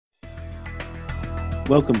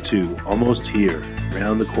Welcome to Almost Here,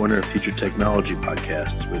 Round the Corner Future Technology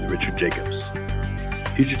podcast with Richard Jacobs.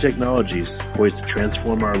 Future technologies poised to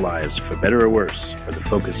transform our lives for better or worse are the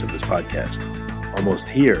focus of this podcast. Almost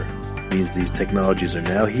here means these technologies are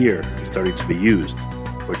now here and starting to be used,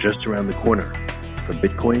 or just around the corner, from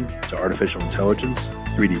Bitcoin to artificial intelligence,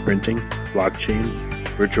 3D printing, blockchain,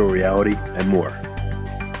 virtual reality, and more.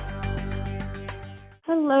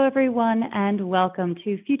 Hello, everyone, and welcome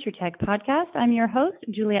to Future Tech Podcast. I'm your host,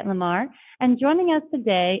 Juliette Lamar, and joining us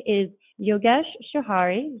today is Yogesh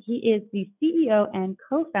Srihari. He is the CEO and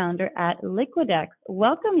co-founder at LQDEX.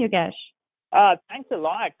 Welcome, Yogesh. Thanks a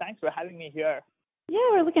lot. Thanks for having me here. Yeah,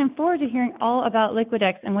 we're looking forward to hearing all about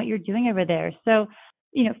LQDEX and what you're doing over there. So,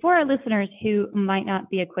 for our listeners who might not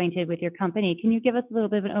be acquainted with your company, can you give us a little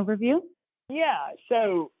bit of an overview? Yeah,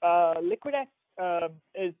 so LQDEX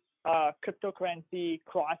is a cryptocurrency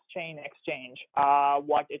cross-chain exchange.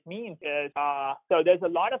 What it means is, so there's a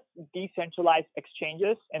lot of decentralized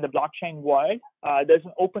exchanges in the blockchain world. There's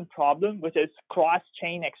an open problem, which is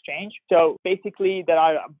cross-chain exchange. So basically, there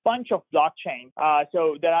are a bunch of blockchain.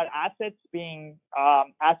 So there are assets being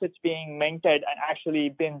minted and actually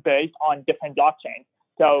being built on different blockchains.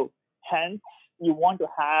 So hence, you want to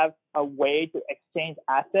have a way to exchange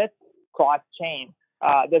assets cross-chain.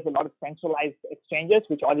 There's a lot of centralized exchanges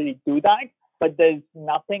which already do that, but there's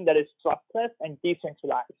nothing that is trustless and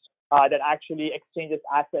decentralized that actually exchanges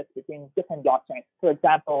assets between different blockchains. For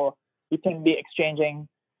example, you can be exchanging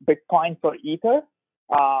Bitcoin for Ether.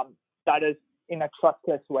 That is in a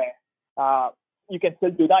trustless way. You can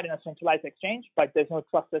still do that in a centralized exchange, but there's no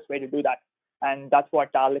trustless way to do that. And that's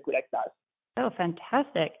what LQDEX does. Oh,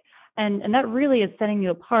 fantastic. And that really is setting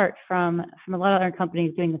you apart from a lot of other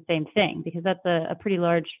companies doing the same thing, because that's a pretty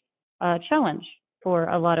large challenge for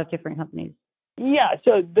a lot of different companies. Yeah,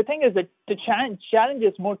 so the thing is that the challenge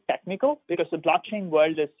is more technical because the blockchain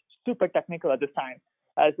world is super technical at this time.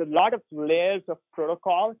 There's a lot of layers of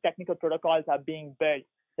technical protocols are being built.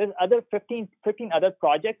 There's other 15 other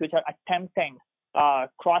projects which are attempting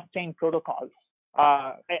cross-chain protocols.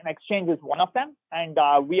 An exchange is one of them, and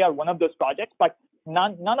we are one of those projects, but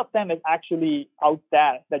none of them is actually out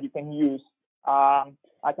there that you can use.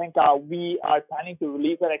 I think we are planning to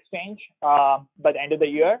release our exchange by the end of the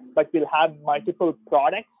year, but we'll have multiple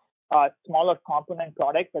products, smaller component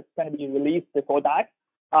products that's going to be released before that.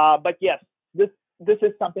 But yes, this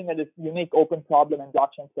is something that is unique open problem in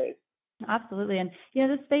blockchain space. Absolutely. And,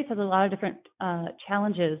 this space has a lot of different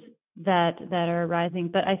challenges that are arising,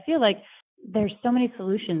 but I feel like there's so many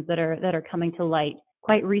solutions that are coming to light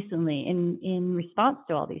quite recently in response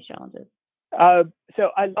to all these challenges. So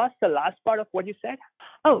I lost the last part of what you said.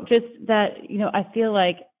 Oh, just that, I feel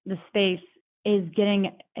like the space is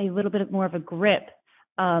getting a little bit more of a grip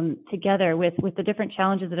together with the different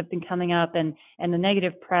challenges that have been coming up and the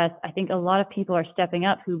negative press. I think a lot of people are stepping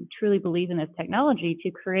up who truly believe in this technology to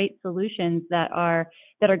create solutions that are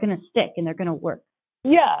going to stick and they're going to work.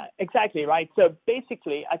 Yeah, exactly, right. So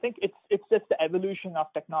basically, I think it's just the evolution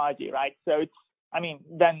of technology, right? So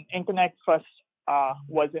when internet first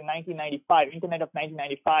was in 1995, internet of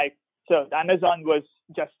 1995. So Amazon was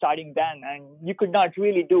just starting then, and you could not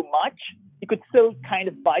really do much. You could still kind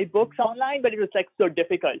of buy books online, but it was so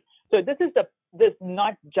difficult. So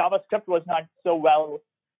JavaScript was not so well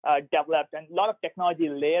developed, and a lot of technology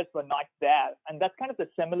layers were not there. And that's kind of the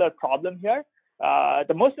similar problem here.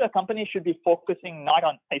 The most of the companies should be focusing not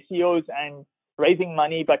on ICOs and raising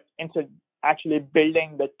money, but instead actually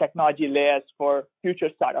building the technology layers for future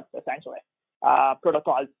startups, essentially,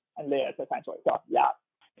 protocols and layers, essentially. So, yeah.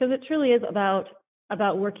 Because it truly is about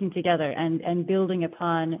working together and building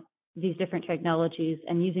upon these different technologies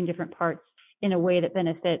and using different parts in a way that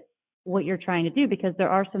benefits what you're trying to do, because there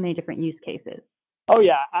are so many different use cases. Oh,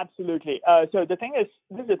 yeah, absolutely. So the thing is,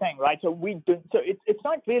 this is the thing, right? So it's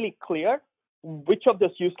not really clear which of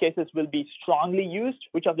those use cases will be strongly used,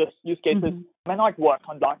 which of those use cases may not work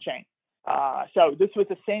on blockchain. So this was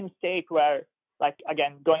the same state where,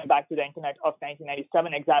 again, going back to the internet of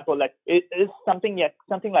 1997 example, it is something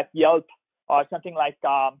like Yelp or something like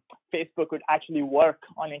Facebook would actually work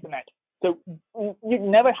on internet. So you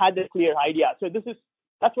never had this clear idea. So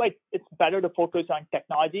that's why it's better to focus on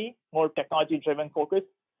technology, more technology-driven focus,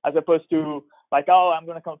 as opposed to I'm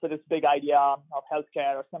going to come up with this big idea of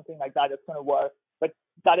healthcare or something like that that's going to work. But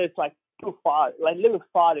that is too far, a little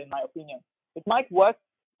far in my opinion. It might work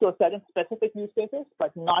to a certain specific use cases,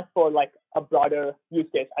 but not for a broader use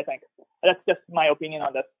case, I think. That's just my opinion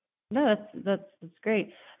on this. No, that's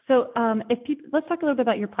great. So let's talk a little bit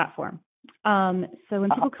about your platform. So when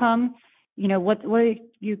people come, what are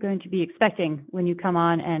you going to be expecting when you come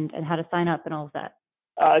on and how to sign up and all of that?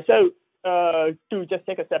 So to just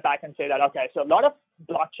take a step back and say that, okay, so a lot of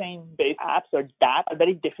blockchain-based apps or dApps are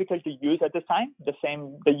very difficult to use at this time. The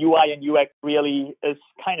UI and UX really is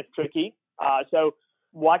kind of tricky. So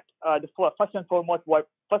first and foremost, what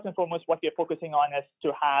we're focusing on is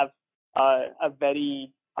to have a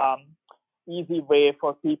very easy way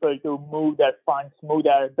for people to move their funds, move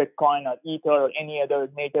their Bitcoin or Ether or any other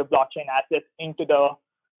native blockchain assets into the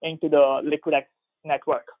LiquidX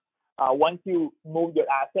network. Once you move your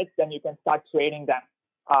assets, then you can start trading them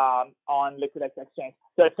on LiquidX exchange.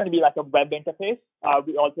 So it's going to be like a web interface.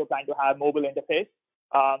 We also plan to have mobile interface.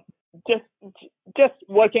 Just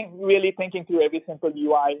thinking through every simple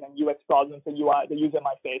UI and UX problems the user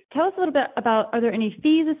might face. Tell us a little bit about, are there any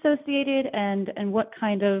fees associated, and what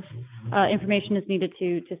kind of information is needed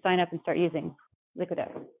to sign up and start using LiquidX?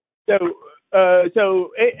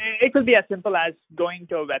 So it could be as simple as going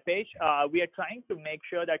to a web page. We are trying to make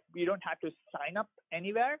sure that we don't have to sign up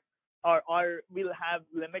anywhere, or we'll have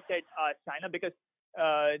limited sign up, because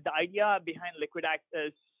the idea behind LiquidX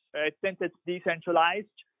is since it's decentralized.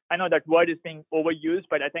 I know that word is being overused,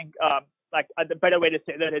 but I think the better way to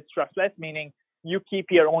say that, it's trustless, meaning you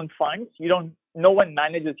keep your own funds. No one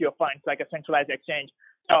manages your funds like a centralized exchange.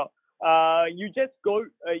 So you just go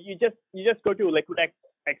to LiquidX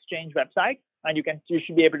exchange website, and you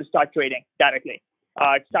should be able to start trading directly.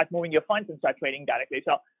 Start moving your funds and start trading directly.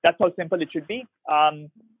 So that's how simple it should be.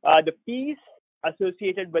 The fees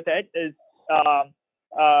associated with it is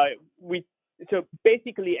so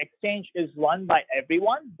basically exchange is run by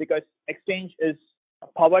everyone, because exchange is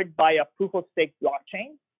powered by a proof of stake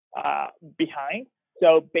blockchain behind.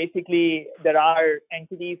 So basically there are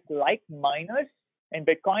entities like miners in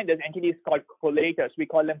Bitcoin. There's entities called collators. We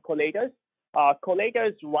call them collators.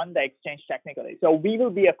 Collators run the exchange technically. So we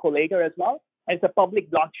will be a collator as well. It's a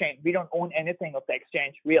public blockchain. We don't own anything of the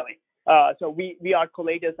exchange really. So we are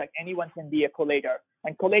collators, like anyone can be a collator.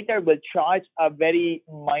 And collator will charge a very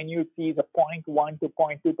minute fees of 0.1 to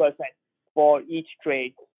 0.2% for each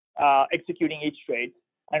trade, executing each trade.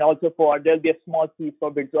 And also there'll be a small fee for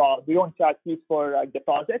withdrawal. We don't charge fees for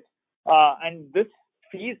deposits. And this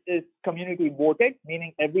fees is community voted,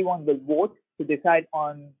 meaning everyone will vote to decide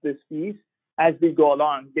on this fees as we go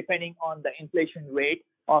along, depending on the inflation rate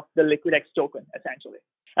of the LiquidX token, essentially.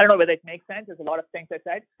 I don't know whether it makes sense. There's a lot of things I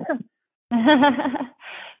said.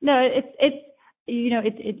 No,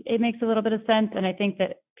 it makes a little bit of sense, and I think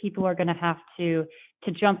that people are going to have to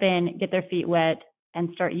jump in, get their feet wet, and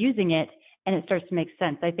start using it, and it starts to make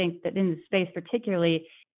sense. I think that in the space particularly,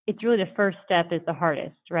 it's really the first step is the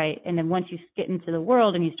hardest, right? And then once you get into the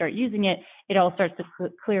world and you start using it, it all starts to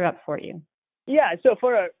clear up for you. Yeah, so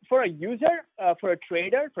for a user, for a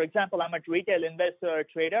trader, for example, I'm a retail investor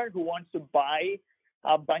trader who wants to buy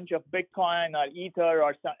a bunch of Bitcoin or Ether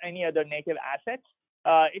or any other native assets.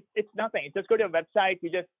 It's nothing. You just go to a website, you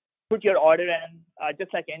just put your order in,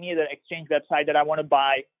 just like any other exchange website, that I want to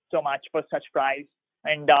buy so much for such price.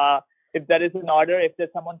 And if there is an order, if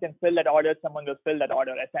there's someone can fill that order, someone will fill that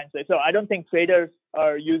order essentially. So I don't think traders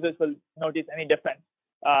or users will notice any difference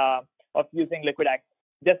of using LiquidX.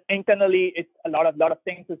 Just internally, it's a lot of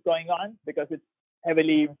things is going on because it's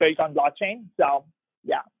heavily built on blockchain. So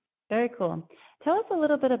yeah. Very cool. Tell us a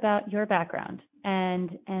little bit about your background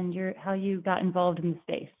and how you got involved in the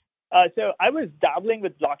space. So I was dabbling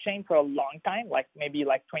with blockchain for a long time, like maybe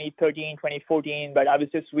like 2013, 2014, but I was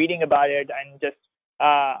just reading about it and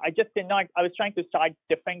I was trying to start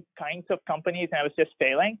different kinds of companies and I was just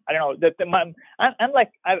failing. I don't know.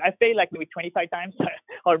 I failed like maybe 25 times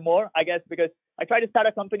or more, I guess, because I tried to start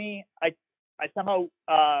a company. I somehow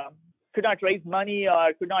could not raise money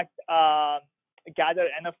or could not gather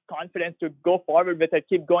enough confidence to go forward with it,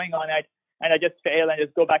 keep going on it. And I just fail and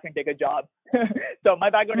just go back and take a job. So my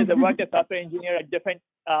background is I worked as a software engineer at different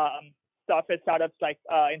software startups like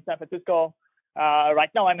in San Francisco. Right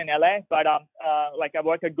now I'm in LA, but I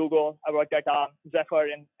worked at Google. I worked at Zephyr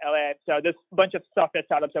in LA. So there's a bunch of software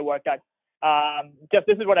startups I worked at.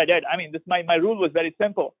 This is what I did. I mean, my rule was very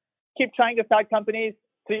simple. Keep trying to start companies.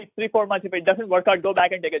 3-4 months. If it doesn't work out, go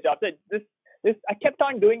back and take a job. So I kept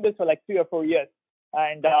on doing this for like 3 or 4 years.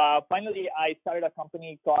 And finally, I started a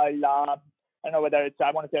company called, I don't know whether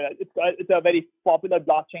I want to say that. It's a very popular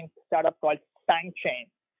blockchain startup called SancChain.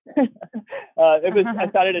 I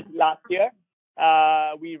started it last year.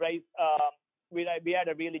 We raised, we had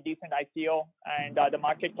a really decent ICO, and the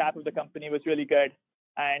market cap of the company was really good.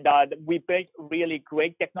 And we built really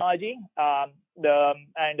great technology.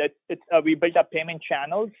 We built up payment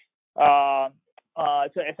channels.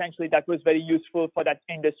 So essentially, that was very useful for that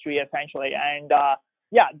industry, essentially. And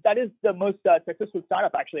that is the most successful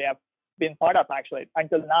startup actually I've been part of actually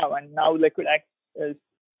until now. And now LiquidX is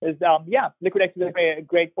LiquidX is a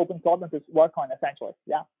great open problem to work on essentially.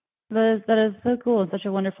 Yeah. That is so cool and such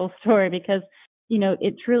a wonderful story because,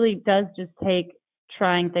 it truly does just take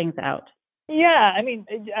trying things out. Yeah, I mean,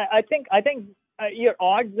 I think your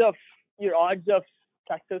odds of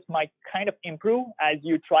success might kind of improve as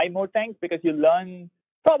you try more things because you learn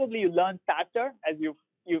faster as you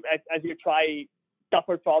try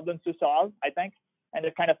tougher problems to solve. I think, and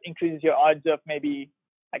it kind of increases your odds of maybe,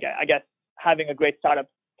 I guess, having a great startup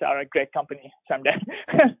or a great company someday.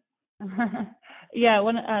 Yeah,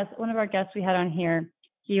 one of our guests we had on here,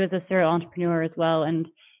 he was a serial entrepreneur as well, and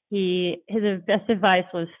his best advice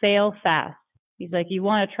was fail fast. He's like, you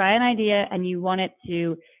want to try an idea and you want it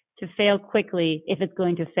to fail quickly if it's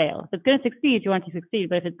going to fail. If it's going to succeed, you want it to succeed,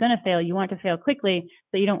 but if it's going to fail, you want it to fail quickly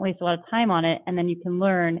so you don't waste a lot of time on it, and then you can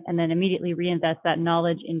learn and then immediately reinvest that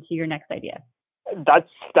knowledge into your next idea.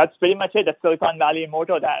 That's pretty much it. That's Silicon Valley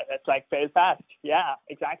motto. That's like fail fast. Yeah,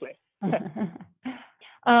 exactly.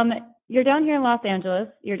 You're down here in Los Angeles.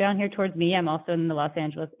 You're down here towards me. I'm also in the Los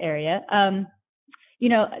Angeles area.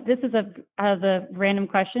 This is out of the random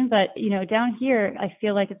question, but, down here, I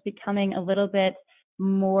feel like it's becoming a little bit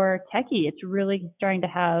more techy. It's really starting to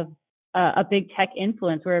have a big tech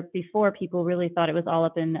influence where before people really thought it was all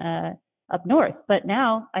up north. But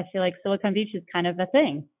now I feel like Silicon Beach is kind of a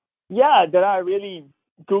thing. Yeah, there are really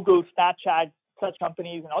Google, Snapchat, such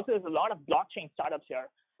companies, and also there's a lot of blockchain startups here.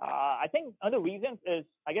 I think another reason is,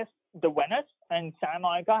 I guess, the Venice and Santa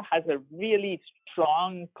Monica has a really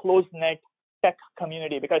strong, close-knit tech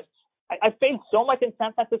community because I failed so much in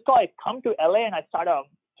San Francisco. I come to LA and I start a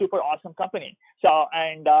super awesome company. So,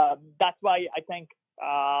 and that's why I think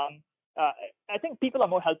people are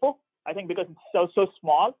more helpful. I think because it's so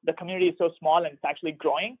small, the community is so small and it's actually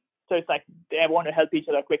growing. So it's like they want to help each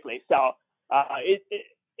other quickly. So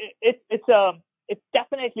it's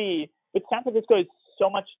definitely, with San Francisco is so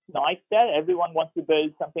much noise there. Everyone wants to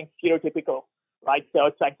build something stereotypical, right? So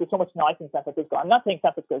it's like there's so much noise in San Francisco. I'm not saying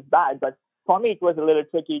San Francisco is bad, but for me it was a little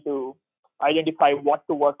tricky to identify what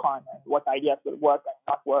to work on and what ideas will work and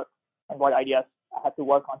not work, and what ideas I had to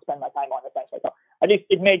work on, spend my time on, essentially. So at least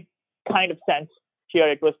it made kind of sense here.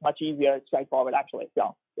 It was much easier, straightforward, actually.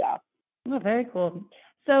 So yeah. Oh, very cool.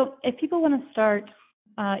 So if people want to start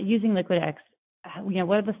using LiquidX,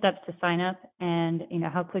 what are the steps to sign up, and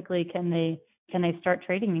how quickly can they start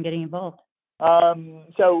trading and getting involved?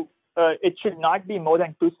 So it should not be more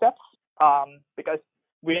than 2 steps because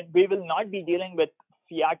we will not be dealing with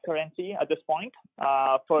fiat currency at this point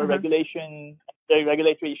for regulation, the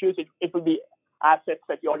regulatory issues. It will be assets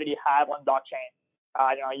that you already have on blockchain.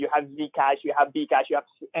 You have Zcash, you have Bcash, you have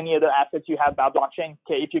any other assets you have blockchain.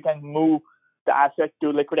 Okay, if you can move the asset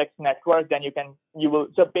to LiquidX network, then you will.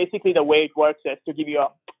 So basically, the way it works is to give you an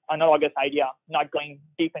analogous idea, not going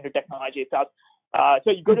deep into technology itself.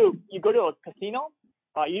 So you go to a casino.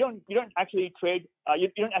 You don't actually trade.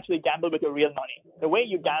 You don't actually gamble with your real money. The way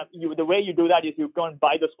you do that is you go and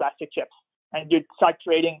buy those plastic chips, and you start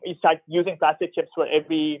trading. You start using plastic chips for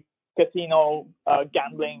every casino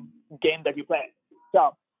gambling game that you play.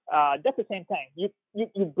 So that's the same thing.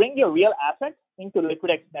 You bring your real assets into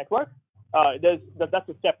LiquidX network. That's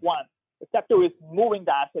the step 1. The step 2 is moving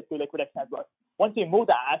the asset to LiquidX network. Once you move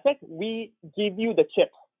the asset, we give you the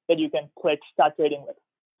chips that you can start trading with,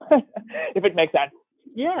 if it makes sense.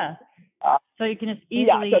 Yeah. So you can just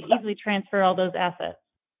easily transfer all those assets.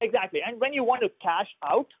 Exactly. And when you want to cash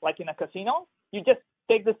out, like in a casino, you just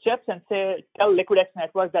take the chips and tell LiquidX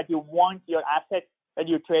network that you want your asset that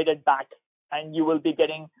you traded back, and you will be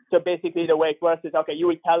getting. So basically, the way it works is, okay, you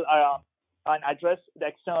will tell an address, the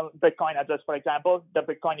external Bitcoin address, for example, the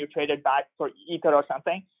Bitcoin you traded back for Ether or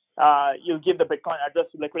something. You'll give the Bitcoin address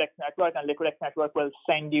to LiquidX network, and LiquidX network will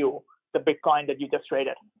send you the Bitcoin that you just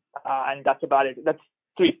traded. And that's about it. That's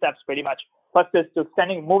 3 steps pretty much. First is to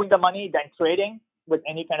moving the money, then trading with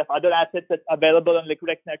any kind of other assets that's available on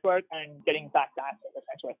LiquidX network, and getting back the asset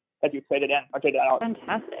essentially that you traded in or traded out.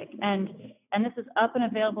 Fantastic. And this is up and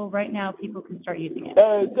available right now. People can start using it.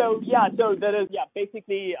 So there is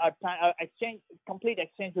basically our complete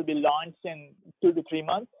exchange will be launched in 2 to 3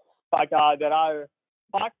 months, but there are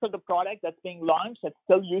parts of the product that's being launched that's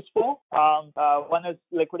still useful. One is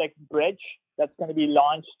LiquidX Bridge that's going to be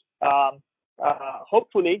launched.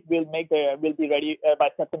 Hopefully, we'll be ready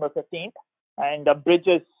by September 15th. And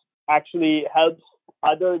Bridges actually helps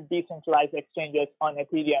other decentralized exchanges on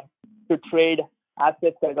Ethereum to trade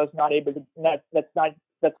assets that's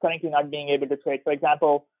currently not being able to trade. For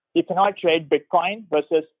example, you cannot trade Bitcoin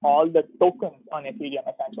versus all the tokens on Ethereum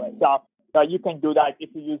essentially. So you can do that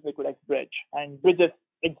if you use LiquidX Bridge. And Bridge is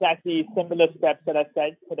exactly similar steps that I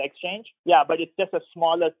said for the exchange. Yeah, but it's just a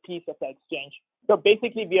smaller piece of the exchange So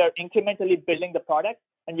basically, we are incrementally building the product,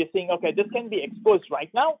 and we're saying, okay, this can be exposed right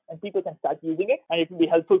now, and people can start using it, and it will be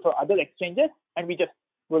helpful for other exchanges, and we just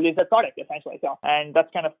release the product essentially. So, and that's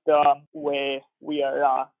kind of the way we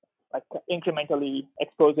are incrementally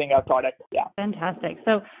exposing our product. Yeah. Fantastic.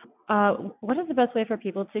 So, what is the best way for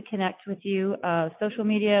people to connect with you? Social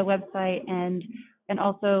media, website, and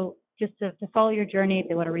also just to follow your journey if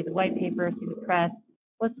they want to read the white paper, see the press.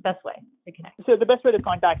 What's the best way to connect? So the best way to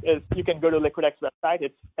contact is you can go to LQDEX website.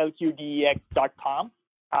 It's LQDEX.com.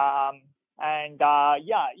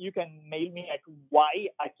 You can mail me at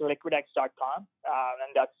y@liquidex.com.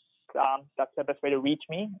 And that's the best way to reach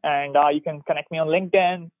me. And you can connect me on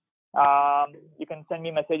LinkedIn. You can send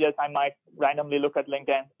me messages. I might randomly look at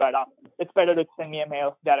LinkedIn, but it's better to send me a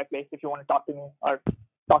mail directly if you want to talk to me or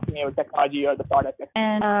talk to me about technology or the product.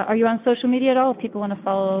 And are you on social media at all? If people want to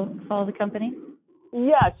follow the company?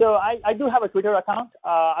 Yeah, so I do have a Twitter account.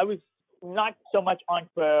 I was not so much on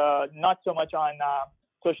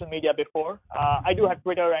social media before. I do have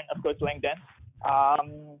Twitter and of course LinkedIn.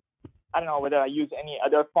 I don't know whether I use any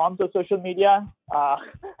other forms of social media,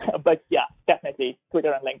 but yeah, definitely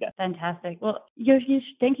Twitter and LinkedIn. Fantastic. Well,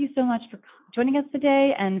 Yogesh, thank you so much for joining us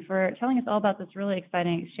today and for telling us all about this really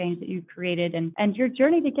exciting exchange that you've created and your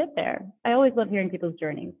journey to get there. I always love hearing people's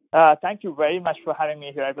journeys. Thank you very much for having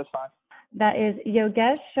me here. It was fun. That is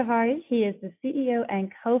Yogesh Srihari. He is the CEO and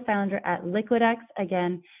co-founder at LQDEX.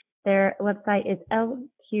 Again, their website is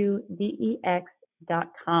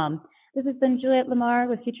LQDEX.com. This has been Juliette Lamar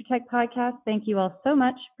with Future Tech Podcast. Thank you all so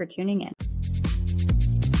much for tuning in.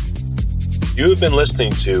 You have been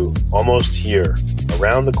listening to Almost Here,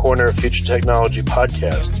 Around the Corner Future Technology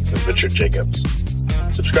Podcast with Richard Jacobs.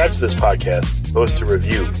 Subscribe to this podcast, post a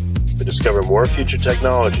review to discover more future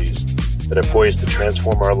technologies that are poised to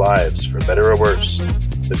transform our lives for better or worse,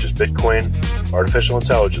 such as Bitcoin, artificial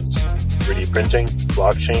intelligence, 3D printing,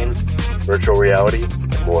 blockchain, virtual reality,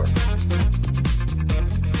 and more.